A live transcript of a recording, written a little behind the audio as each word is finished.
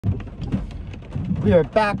We are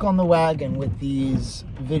back on the wagon with these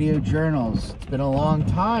video journals. It's been a long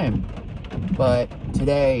time, but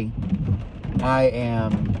today I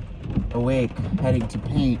am awake, heading to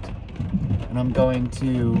paint, and I'm going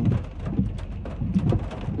to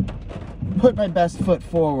put my best foot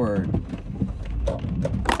forward. God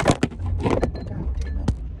damn it.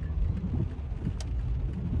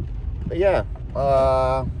 But yeah,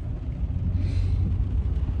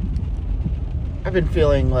 I've been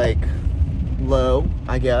feeling like low,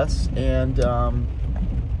 I guess, and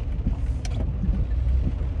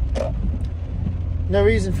no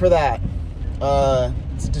reason for that.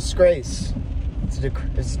 It's a disgrace. It's a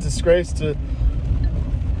disgrace to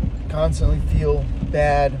constantly feel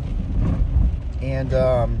bad and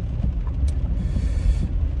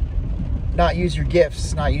not use your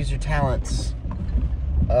gifts, not use your talents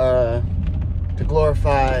to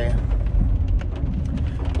glorify.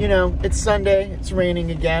 You know, it's Sunday, it's raining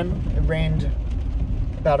again. It rained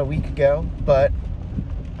about a week ago, but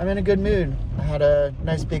I'm in a good mood. I had a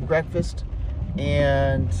nice big breakfast,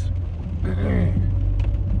 and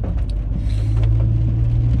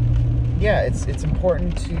yeah, it's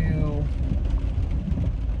important to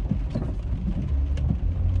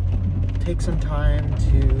take some time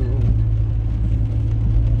to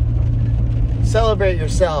celebrate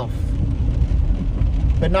yourself.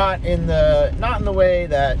 But not in the way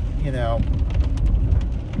that, you know,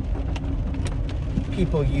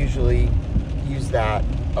 people usually use that.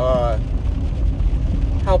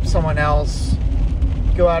 Help someone else.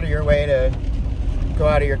 Go out of your way to go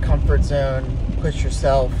out of your comfort zone. Push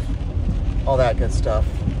yourself. All that good stuff.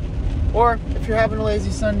 Or if you're having a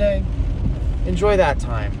lazy Sunday, enjoy that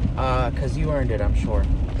time. 'Cause you earned it, I'm sure.